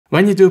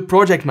When you do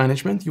project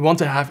management, you want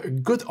to have a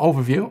good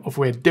overview of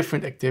where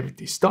different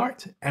activities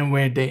start and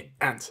where they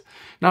end.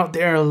 Now,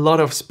 there are a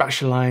lot of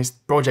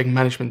specialized project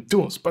management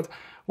tools, but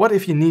what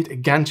if you need a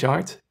Gantt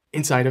chart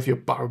inside of your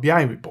Power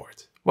BI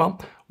report?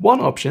 Well, one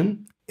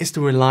option is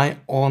to rely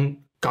on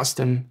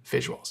custom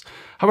visuals.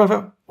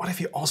 However, what if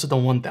you also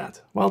don't want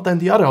that? Well, then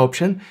the other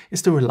option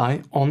is to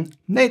rely on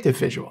native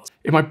visuals.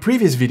 In my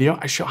previous video,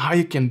 I show how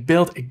you can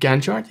build a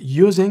Gantt chart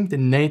using the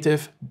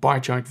native bar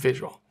chart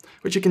visual,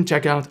 which you can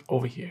check out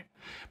over here.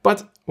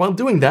 But while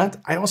doing that,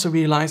 I also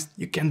realized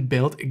you can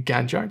build a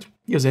Gantt chart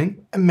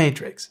using a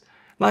matrix,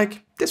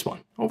 like this one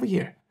over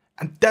here.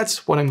 And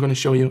that's what I'm going to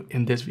show you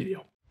in this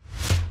video.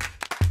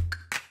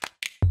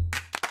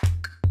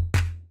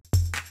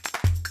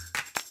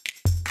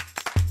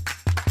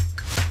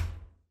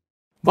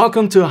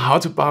 Welcome to How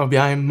to Power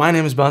BI. My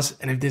name is Bas,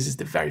 and if this is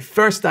the very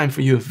first time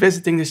for you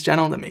visiting this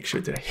channel, then make sure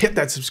to hit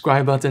that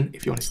subscribe button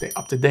if you want to stay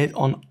up to date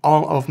on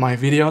all of my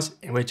videos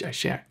in which I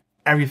share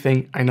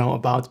everything I know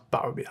about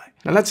Power BI.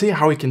 Now let's see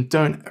how we can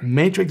turn a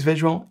matrix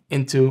visual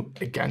into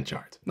a Gantt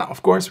chart. Now,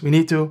 of course, we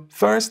need to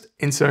first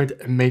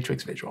insert a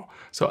matrix visual.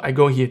 So I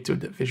go here to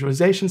the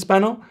visualizations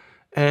panel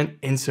and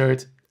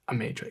insert a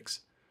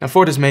matrix. Now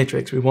for this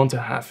matrix, we want to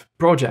have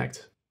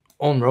project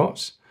on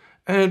rows,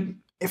 and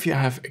if you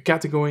have a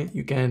category,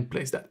 you can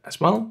place that as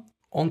well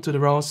onto the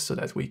rows so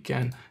that we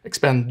can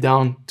expand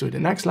down to the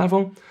next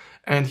level.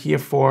 And here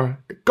for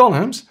the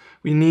columns,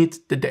 we need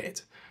the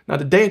date. Now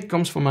the date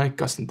comes from my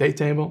custom date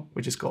table,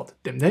 which is called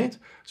dim date.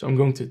 So I'm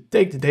going to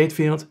take the date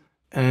field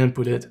and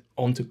put it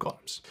onto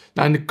columns.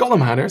 Now in the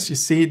column headers, you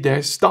see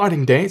there's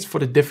starting dates for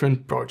the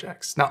different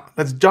projects. Now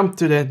let's jump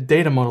to the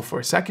data model for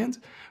a second,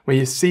 where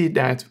you see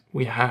that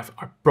we have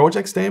our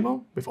projects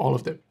table with all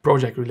of the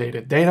project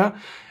related data.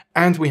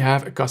 And we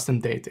have a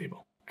custom date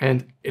table,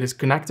 and it is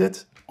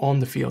connected on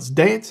the fields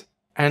date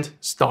and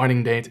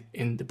starting date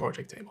in the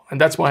project table.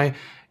 And that's why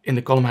in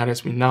the column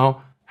headers, we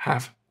now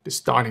have the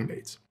starting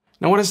dates.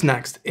 Now what is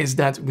next is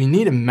that we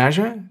need a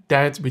measure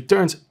that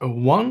returns a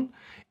 1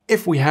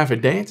 if we have a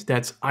date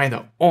that's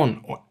either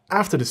on or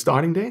after the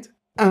starting date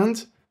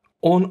and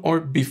on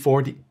or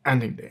before the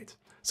ending date.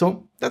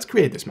 So let's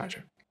create this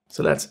measure.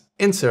 So let's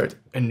insert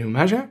a new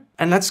measure,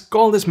 and let's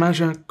call this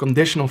measure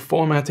conditional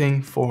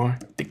formatting for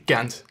the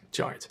Gantt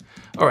chart.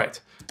 All right,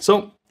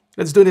 so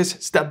let's do this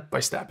step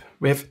by step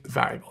with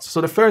variables. So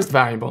the first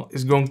variable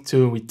is going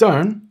to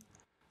return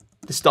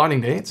the starting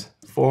date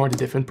for the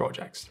different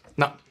projects.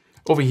 Now,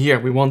 over here,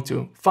 we want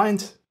to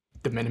find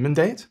the minimum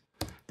date,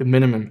 the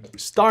minimum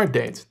start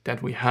date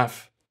that we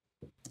have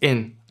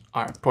in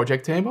our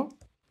project table.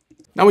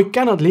 Now we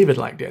cannot leave it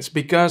like this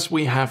because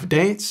we have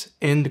dates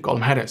in the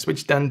column headers,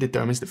 which then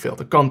determines the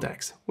filter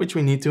context, which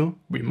we need to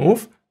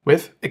remove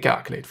with a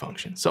calculate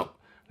function. So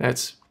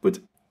let's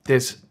put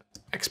this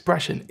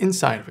expression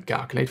inside of a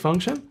calculate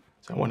function.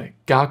 So I want to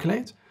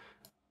calculate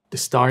the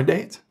start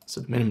date,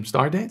 so the minimum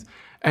start date,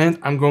 and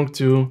I'm going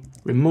to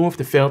remove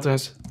the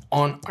filters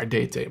on our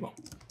date table.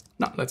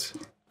 Now let's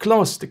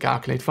close the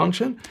calculate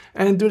function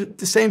and do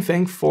the same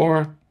thing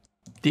for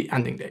the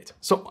ending date.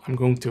 So I'm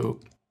going to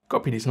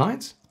copy these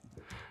lines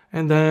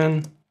and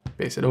then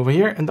paste it over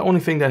here. And the only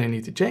thing that I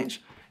need to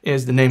change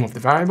is the name of the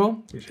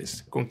variable, which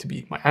is going to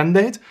be my end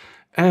date.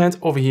 And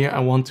over here, I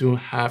want to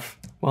have,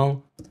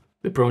 well,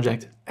 the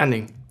project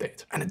ending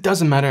date. And it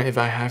doesn't matter if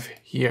I have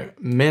here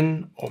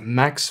min or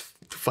max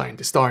to find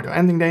the start or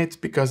ending date,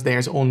 because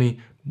there's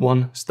only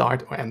one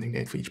start or ending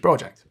date for each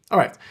project. All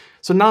right,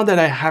 so now that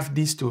I have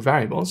these two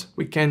variables,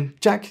 we can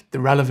check the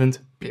relevant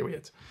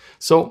period.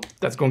 So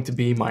that's going to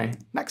be my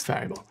next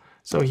variable.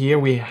 So here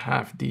we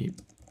have the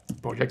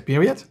project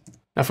period.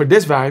 Now for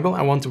this variable,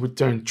 I want to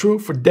return true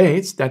for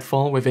dates that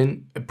fall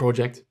within a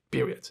project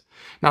period.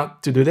 Now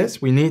to do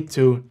this, we need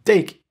to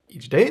take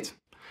each date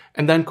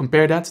and then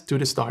compare that to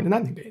the start and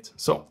ending date.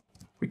 So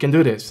we can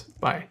do this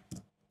by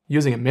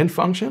using a min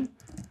function,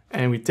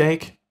 and we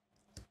take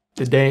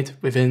the date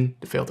within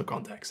the filter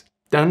context.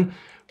 Then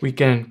we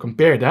can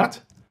compare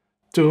that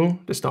to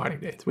the starting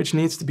date, which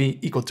needs to be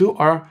equal to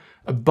or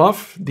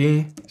above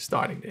the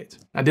starting date.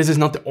 Now this is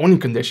not the only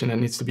condition that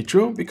needs to be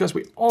true, because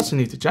we also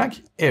need to check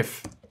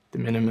if the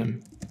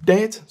minimum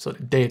date, so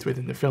the date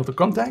within the filter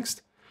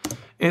context,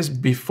 is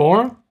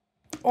before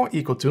or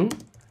equal to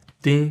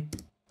the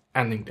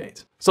ending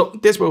date. So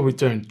this will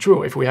return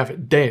true if we have a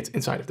date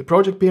inside of the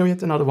project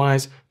period, and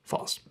otherwise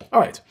false.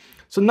 All right,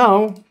 so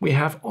now we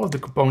have all of the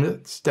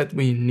components that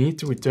we need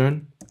to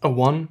return a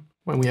 1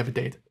 when we have a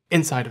date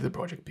inside of the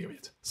project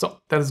period. So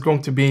that is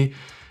going to be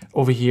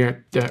over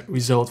here the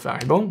result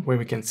variable, where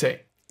we can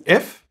say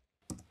if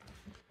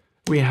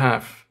we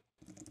have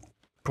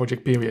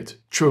project period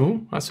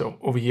true, so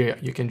over here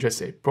you can just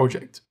say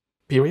project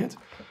period,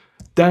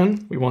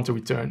 then we want to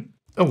return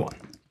a 1.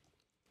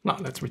 Now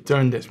let's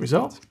return this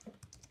result.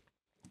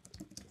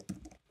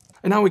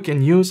 And now we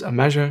can use a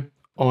measure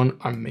on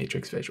our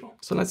matrix visual.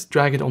 So let's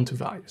drag it onto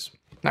values.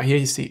 Now here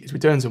you see it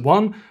returns a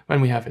 1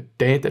 when we have a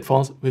date that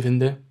falls within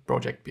the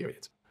project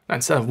period.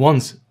 Instead of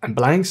ones and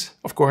blanks,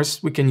 of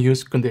course, we can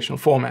use conditional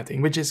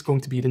formatting, which is going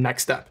to be the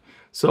next step.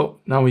 So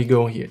now we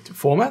go here to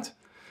format,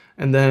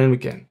 and then we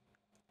can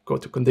go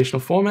to conditional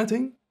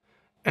formatting,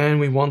 and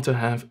we want to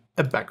have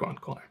a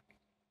background color.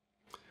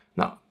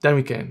 Now, then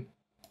we can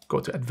go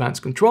to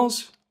advanced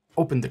controls,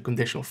 open the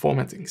conditional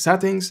formatting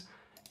settings,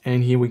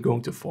 and here we're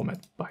going to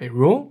format by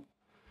rule,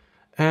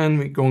 and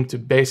we're going to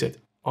base it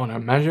on our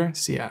measure,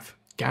 CF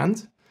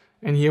GANTT,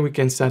 and here we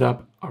can set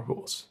up our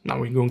rules. Now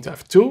we're going to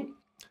have two.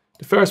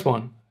 The first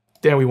one,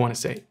 there we want to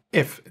say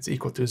if it's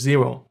equal to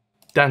 0,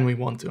 then we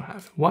want to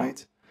have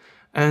white,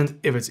 and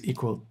if it's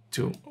equal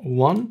to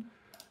 1,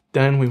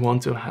 then we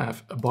want to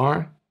have a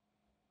bar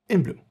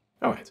in blue.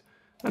 All right,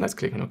 and let's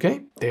click on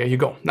OK. There you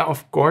go. Now,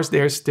 of course,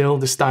 there's still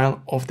the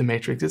style of the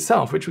matrix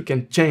itself, which we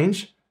can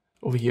change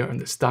over here in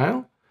the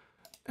style,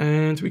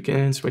 and we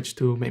can switch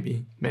to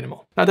maybe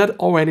minimal. Now that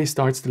already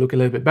starts to look a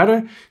little bit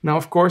better. Now,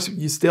 of course,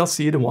 you still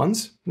see the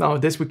ones. Now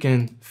this we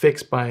can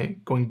fix by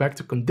going back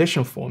to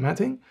conditional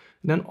formatting,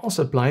 and then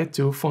also apply it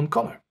to font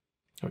color.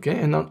 Okay,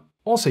 and then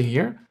also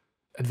here,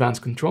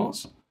 advanced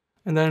controls,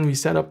 and then we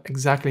set up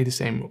exactly the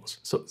same rules.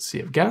 So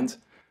CF GANTT,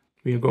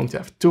 we are going to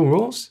have two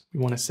rules. We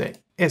want to say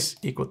is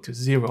equal to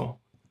 0,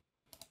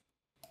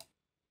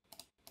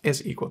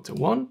 is equal to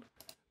 1.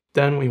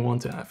 Then we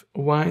want to have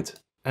white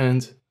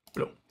and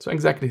blue. So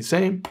exactly the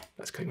same.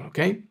 Let's click on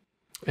OK.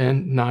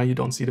 And now you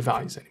don't see the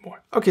values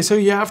anymore. Okay, so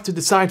you have to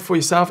decide for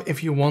yourself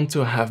if you want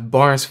to have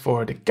bars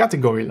for the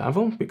category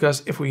level,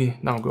 because if we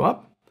now go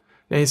up,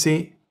 then you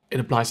see it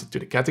applies it to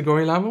the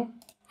category level.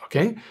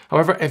 Okay.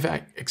 However, if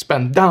I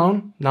expand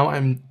down, now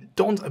I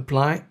don't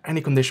apply any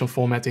conditional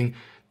formatting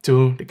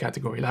to the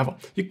category level.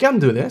 You can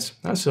do this.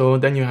 So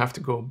then you have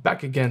to go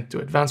back again to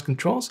advanced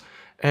controls,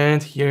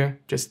 and here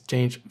just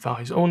change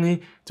values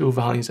only to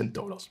values and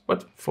totals.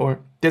 But for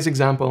this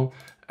example,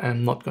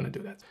 I'm not going to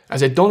do that.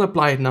 As I don't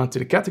apply it now to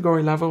the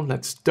category level,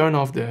 let's turn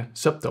off the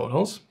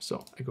subtotals.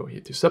 So I go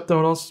here to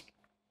subtotals,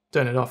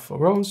 turn it off for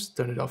rows,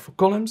 turn it off for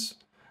columns,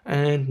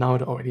 and now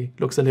it already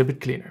looks a little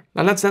bit cleaner.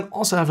 Now let's then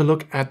also have a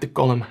look at the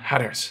column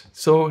headers.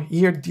 So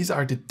here, these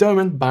are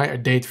determined by a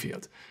date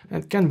field.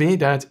 And it can be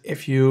that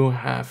if you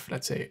have,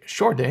 let's say, a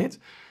short date,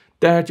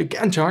 that your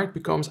Gantt chart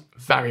becomes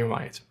very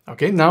wide.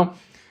 Okay, now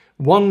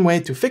one way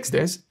to fix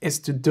this is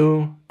to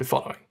do the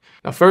following.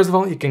 Now, first of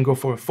all, you can go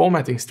for a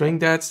formatting string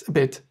that's a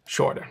bit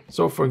shorter.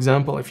 So for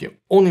example, if you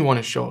only want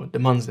to show the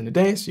months and the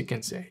days, you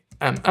can say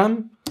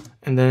MM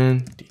and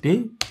then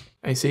DD.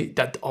 And you see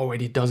that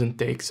already doesn't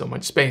take so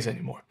much space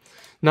anymore.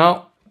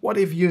 Now, what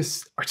if you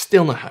are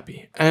still not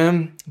happy?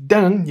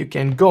 Then you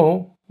can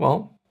go,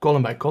 well,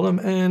 column by column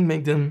and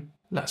make them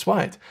less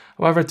wide.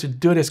 However, to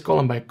do this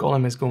column by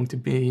column is going to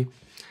be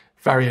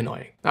very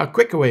annoying. Now, a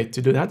quicker way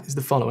to do that is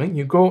the following.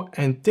 You go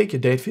and take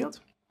your date field,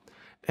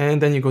 and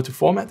then you go to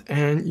format,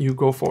 and you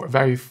go for a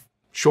very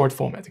short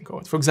formatting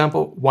code. For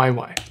example,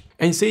 YY.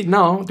 And you see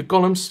now the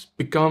columns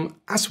become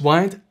as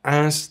wide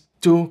as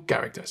 2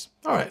 characters.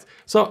 All right,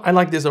 so I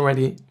like this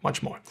already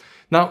much more.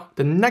 Now,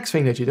 the next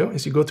thing that you do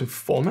is you go to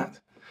format,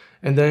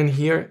 and then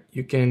here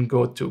you can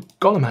go to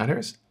column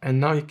headers, and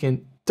now you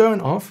can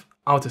turn off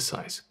outer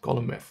size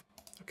column width.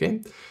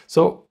 Okay,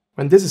 so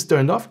when this is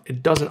turned off,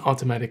 it doesn't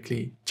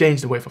automatically change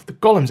the width of the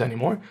columns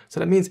anymore. So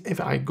that means if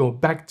I go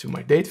back to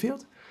my date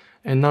field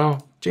and now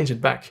change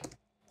it back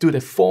to the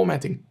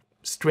formatting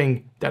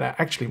string that I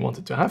actually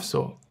wanted to have,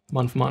 so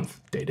month,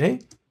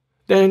 day,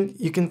 then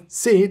you can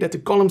see that the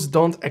columns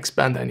don't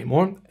expand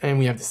anymore, and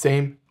we have the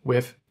same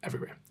width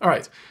everywhere. All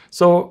right,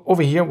 so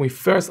over here, we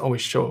first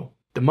always show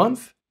the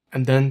month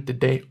and then the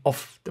day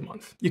of the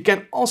month. You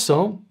can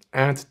also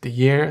add the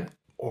year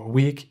or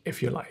week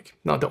if you like.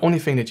 Now, the only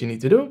thing that you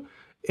need to do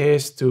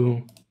is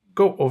to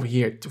go over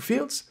here to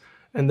fields,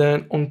 and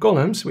then on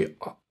columns, we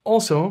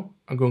also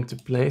are going to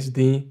place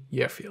the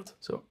year field.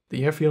 So the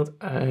year field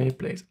I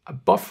place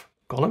above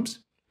columns.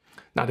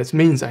 Now this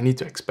means I need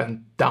to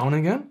expand down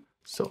again.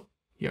 So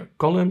here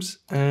columns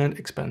and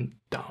expand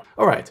down.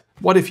 All right,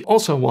 what if you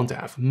also want to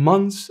have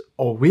months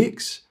or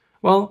weeks?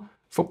 Well,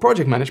 for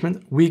project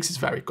management, weeks is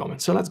very common.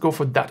 So let's go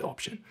for that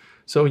option.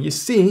 So you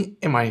see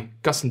in my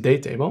custom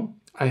date table,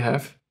 I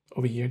have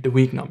over here the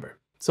week number.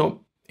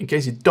 So in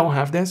case you don't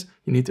have this,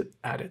 you need to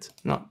add it.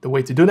 Now, the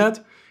way to do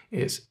that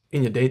is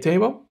in your date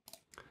table.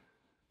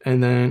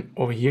 And then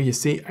over here, you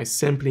see I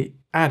simply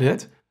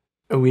added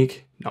a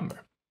week number.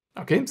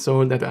 Okay,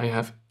 so that I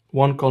have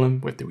one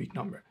column with the week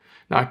number.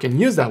 Now I can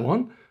use that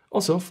one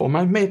also for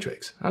my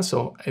matrix.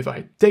 So if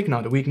I take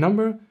now the week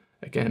number,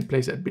 I can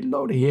place it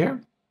below the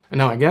year. And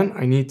now again,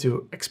 I need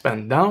to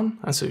expand down.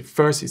 And so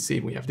first you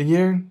see we have the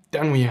year,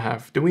 then we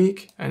have the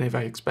week. And if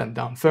I expand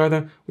down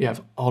further, we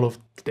have all of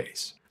the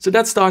days. So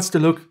that starts to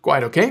look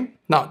quite okay.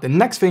 Now, the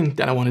next thing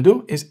that I want to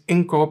do is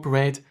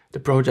incorporate the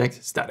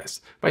project status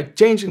by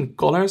changing the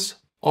colors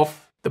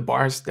of the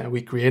bars that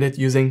we created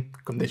using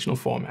conditional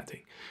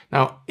formatting.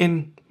 Now,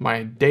 in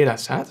my data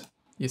set,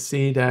 you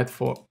see that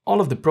for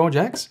all of the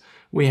projects,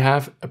 we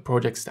have a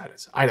project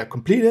status, either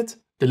completed,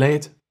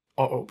 delayed,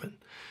 or open.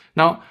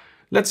 Now,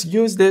 let's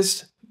use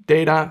this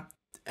data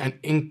and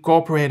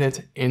incorporate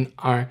it in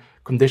our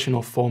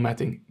conditional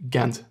formatting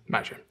Gantt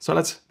measure. So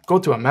let's go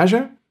to a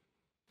measure.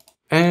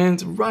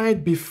 And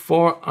right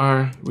before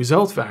our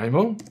result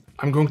variable,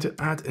 I'm going to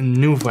add a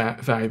new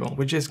variable,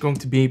 which is going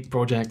to be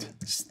project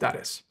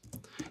status.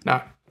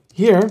 Now,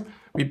 here,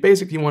 we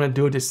basically want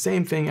to do the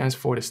same thing as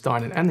for the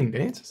start and ending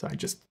date. So I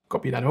just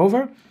copy that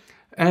over.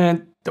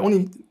 And the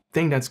only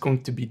thing that's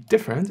going to be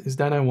different is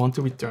that I want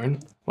to return,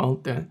 well,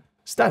 the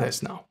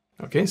status now.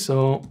 Okay,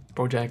 so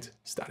project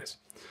status.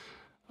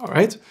 All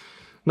right.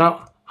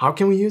 Now, how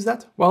can we use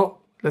that?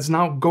 Well, let's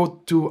now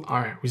go to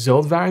our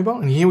result variable.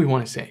 And here we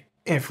want to say,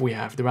 if we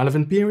have the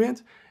relevant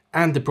period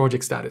and the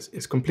project status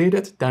is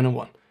completed, then a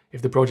 1.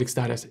 If the project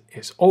status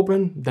is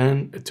open,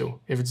 then a 2.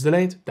 If it's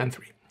delayed, then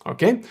 3.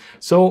 Okay,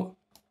 so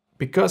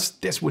because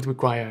this would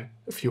require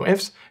a few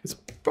ifs, it's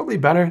probably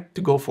better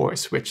to go for a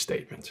switch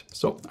statement.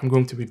 So I'm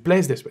going to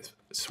replace this with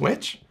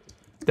switch.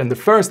 Then the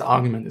first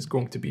argument is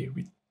going to be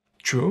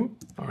true,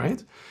 all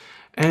right?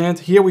 And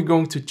here we're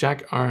going to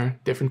check our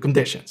different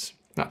conditions.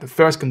 Now, the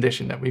first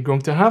condition that we're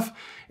going to have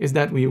is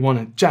that we want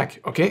to check,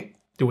 okay,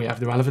 do we have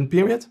the relevant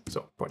period?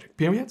 So project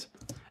period.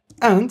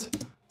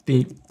 And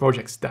the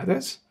project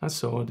status,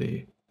 so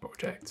the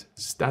project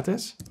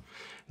status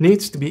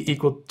needs to be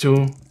equal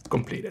to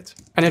completed.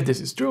 And if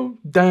this is true,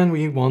 then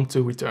we want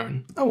to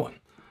return a 1.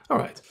 All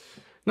right.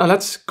 Now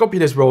let's copy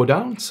this row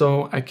down.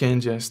 So I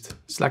can just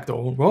select the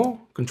whole row,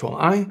 Control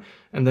I,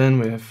 and then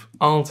with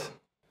Alt,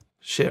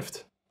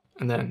 Shift,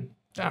 and then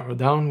the arrow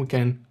down, we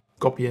can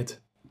copy it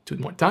 2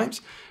 more times.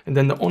 And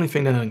then the only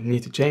thing that I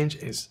need to change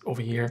is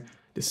over here,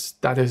 the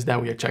status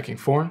that we are checking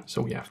for.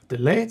 So we have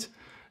delayed,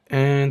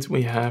 and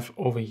we have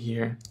over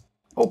here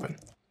open.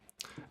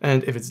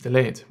 And if it's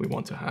delayed, we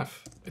want to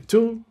have a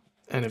 2.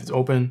 And if it's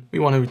open, we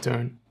want to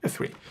return a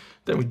 3.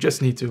 Then we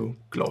just need to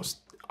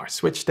close our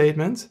switch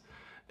statement.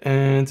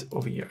 And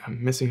over here,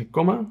 I'm missing a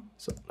comma.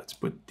 So let's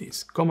put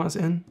these commas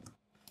in.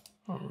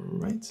 All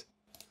right.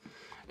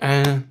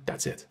 And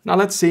that's it. Now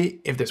let's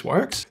see if this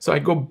works. So I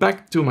go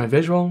back to my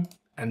visual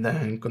and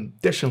then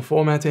conditional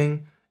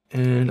formatting.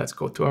 And let's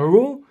go to our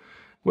rule,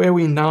 where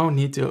we now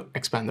need to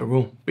expand the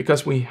rule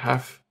because we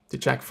have to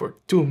check for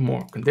 2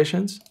 more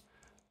conditions.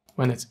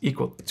 When it's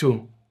equal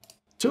to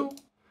 2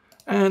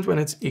 and when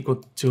it's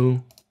equal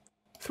to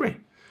 3.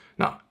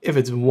 Now, if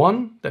it's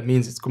 1, that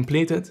means it's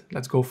completed.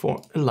 Let's go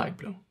for a light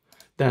blue.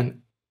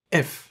 Then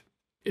if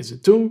is a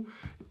 2,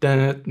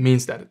 that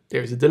means that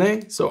there's a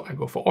delay. So I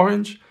go for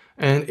orange.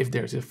 And if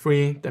there's a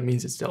 3, that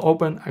means it's still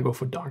open. I go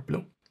for dark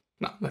blue.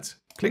 Now let's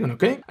click on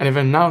OK. And if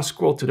I now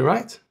scroll to the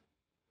right,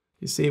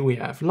 you see we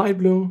have light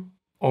blue,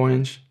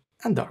 orange,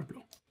 and dark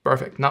blue.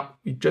 Perfect. Now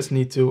we just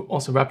need to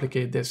also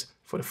replicate this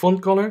for the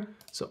font color.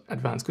 So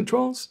advanced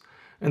controls,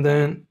 and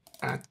then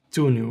add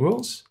 2 new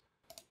rules.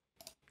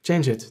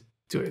 Change it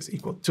to is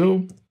equal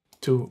to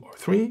 2 or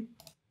 3.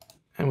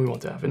 And we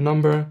want to have a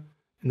number.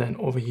 And then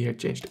over here,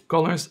 change the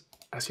colors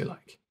as you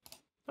like.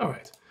 All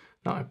right.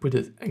 Now I put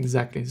it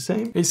exactly the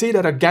same. You see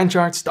that our Gantt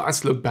chart starts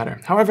to look better.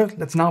 However,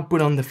 let's now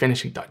put on the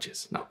finishing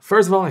touches. Now,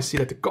 first of all, I see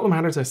that the column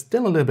headers are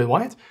still a little bit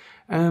wide.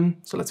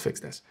 So let's fix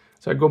this.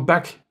 So I go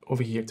back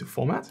over here to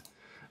format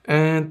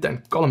and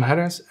then column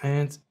headers,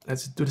 and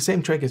let's do the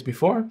same trick as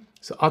before.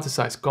 So auto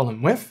size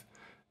column width.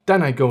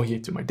 Then I go here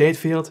to my date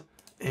field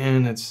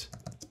and let's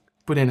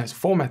put in as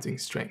formatting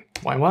string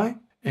YY.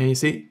 And you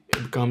see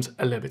it becomes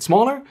a little bit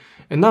smaller.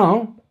 And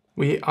now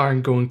we are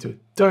going to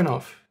turn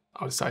off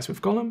auto size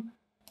width column,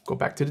 go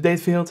back to the date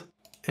field,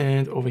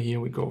 and over here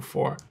we go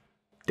for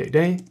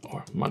day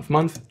or month,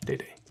 day.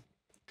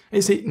 And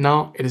you see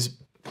now it is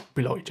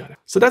below each other.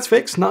 So that's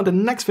fixed. Now the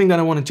next thing that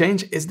I want to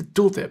change is the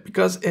tooltip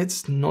because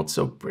it's not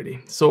so pretty.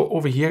 So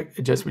over here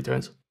it just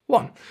returns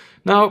 1.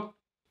 Now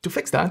to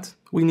fix that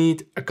we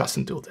need a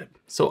custom tooltip.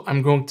 So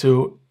I'm going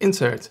to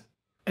insert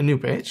a new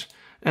page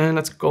and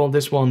let's call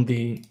this one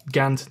the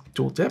GANTT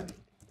tooltip.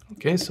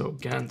 Okay, so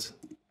GANTT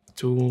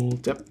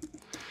tooltip.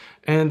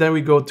 And then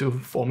we go to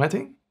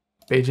formatting,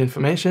 page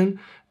information,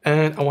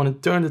 and I want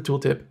to turn the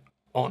tooltip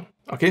on.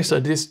 Okay, so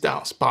this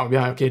tells Power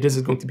BI, okay, this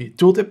is going to be a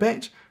tooltip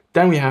page.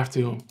 Then we have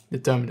to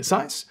determine the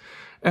size.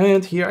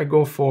 And here I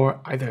go for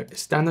either a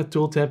standard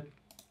tooltip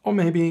or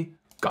maybe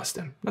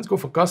custom. Let's go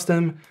for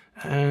custom,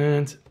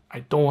 and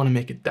I don't want to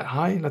make it that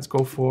high. Let's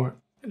go for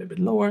a little bit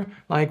lower,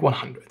 like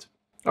 100.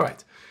 All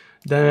right,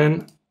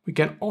 then we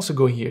can also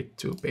go here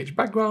to page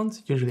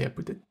background. Usually I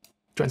put the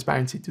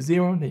transparency to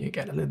 0, then you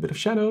get a little bit of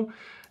shadow.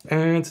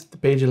 And the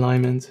page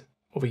alignment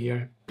over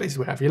here, place it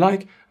wherever you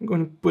like. I'm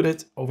going to put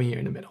it over here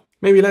in the middle.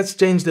 Maybe let's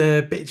change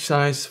the page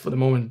size for the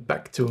moment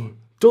back to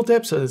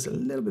tooltip, so it's a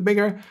little bit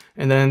bigger,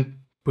 and then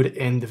put it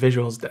in the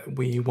visuals that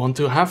we want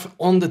to have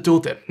on the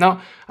tooltip. Now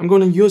I'm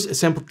going to use a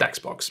simple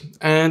text box,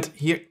 and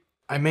here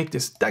I make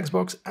this text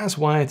box as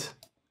wide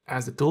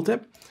as the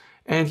tooltip,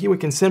 and here we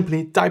can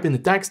simply type in the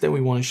text that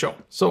we want to show.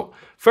 So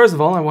first of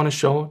all, I want to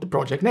show the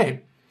project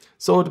name.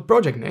 So the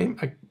project name,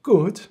 I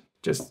could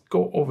just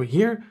go over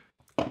here,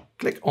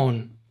 click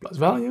on plus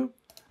value,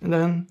 and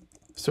then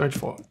search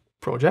for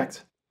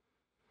project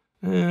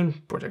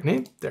and project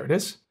name. There it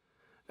is.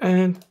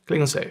 And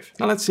click on save.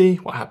 Now let's see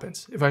what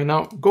happens. If I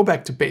now go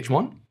back to page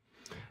 1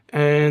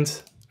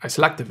 and I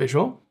select the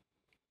visual,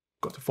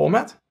 go to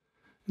format,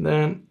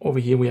 Then over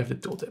here we have the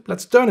tooltip.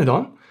 Let's turn it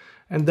on.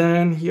 And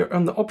then here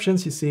under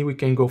options, you see we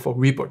can go for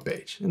report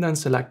page and then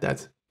select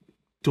that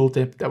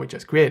tooltip that we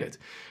just created.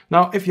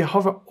 Now, if you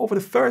hover over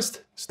the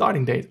first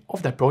starting date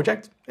of that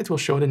project, it will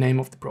show the name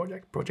of the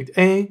project, project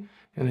A.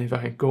 And if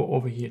I go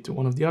over here to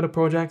one of the other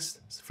projects,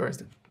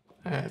 first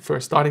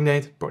starting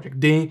date, project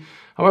D.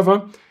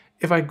 However,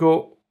 if I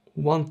go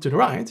one to the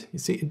right, you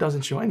see it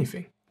doesn't show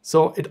anything.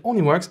 So it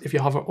only works if you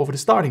hover over the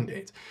starting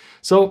date.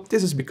 So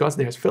this is because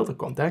there's filter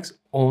context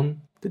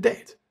on the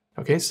date.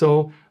 Okay,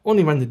 so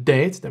only when the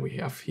date that we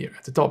have here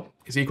at the top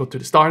is equal to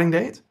the starting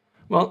date,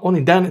 well,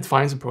 only then it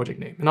finds a project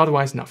name, and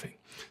otherwise nothing.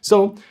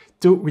 So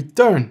to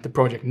return the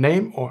project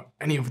name or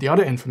any of the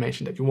other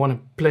information that you want to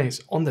place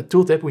on the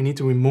tooltip, we need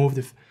to remove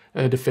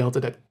the filter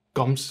that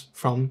comes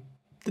from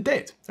the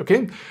date.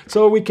 Okay,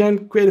 so we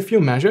can create a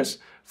few measures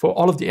for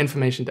all of the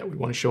information that we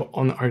want to show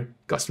on our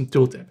custom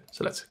tooltip.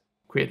 So let's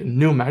create a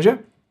new measure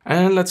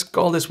and let's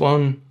call this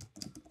one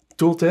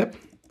tooltip.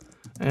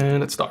 And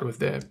let's start with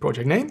the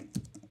project name.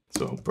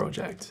 So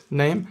project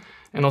name.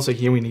 And also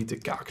here we need to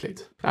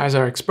calculate. As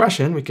our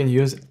expression, we can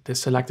use the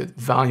selected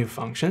value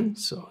function.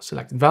 So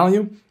selected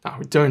value now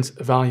returns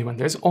a value when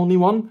there's only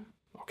one.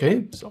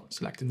 Okay, so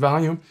selected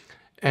value.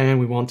 And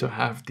we want to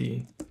have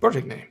the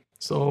project name.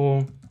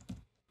 So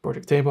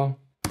project table,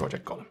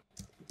 project column.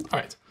 All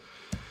right.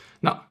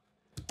 Now,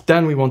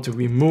 then we want to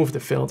remove the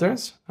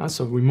filters.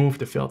 So remove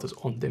the filters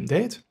on dim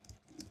date,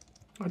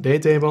 our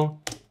date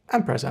table,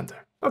 and press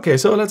enter. Okay,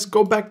 so let's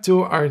go back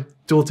to our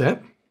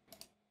tooltip.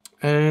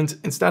 And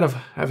instead of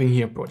having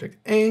here project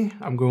A,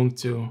 I'm going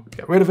to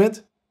get rid of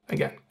it.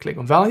 Again, click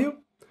on value.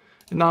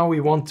 And now we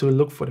want to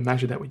look for the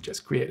measure that we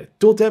just created.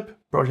 Tooltip,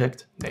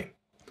 project name.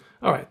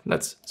 All right,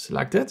 let's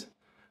select it.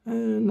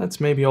 And let's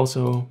maybe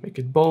also make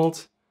it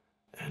bold,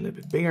 a little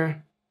bit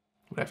bigger,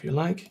 whatever you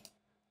like,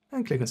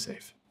 and click on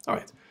save. All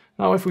right,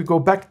 now if we go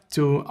back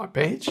to our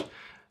page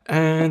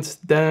and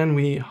then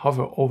we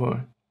hover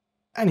over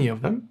any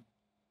of them,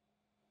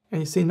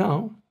 and you see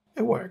now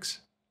it works.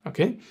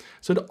 Okay,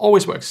 so it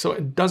always works. So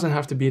it doesn't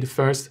have to be the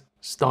first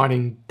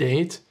starting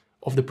date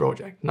of the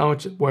project. Now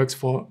it works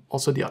for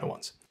also the other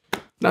ones.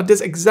 Now this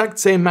exact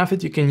same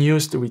method you can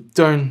use to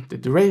return the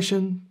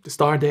duration, the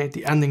start date,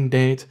 the ending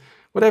date,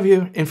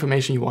 whatever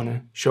information you want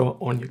to show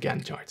on your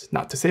Gantt chart.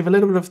 Now to save a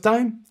little bit of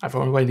time, I've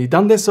already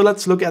done this, so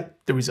let's look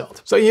at the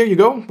result. So here you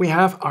go, we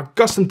have our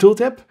custom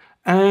tooltip,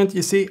 and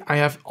you see I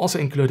have also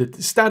included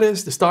the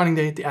status, the starting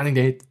date, the ending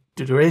date,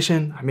 the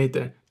duration. I made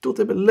the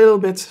tooltip a little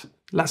bit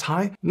less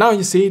high. Now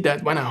you see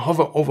that when I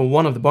hover over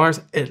one of the bars,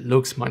 it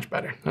looks much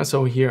better. And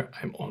so here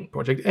I'm on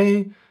project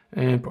A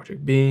and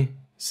project B,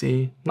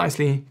 C,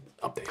 nicely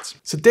updates.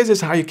 So this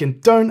is how you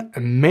can turn a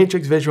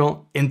matrix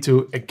visual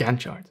into a Gantt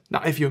chart.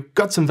 Now, if you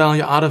got some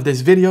value out of this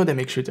video, then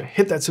make sure to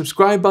hit that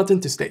subscribe button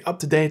to stay up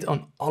to date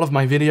on all of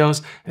my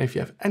videos. And if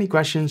you have any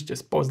questions,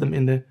 just post them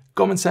in the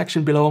comment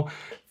section below.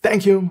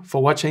 Thank you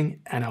for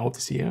watching, and I hope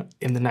to see you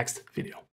in the next video.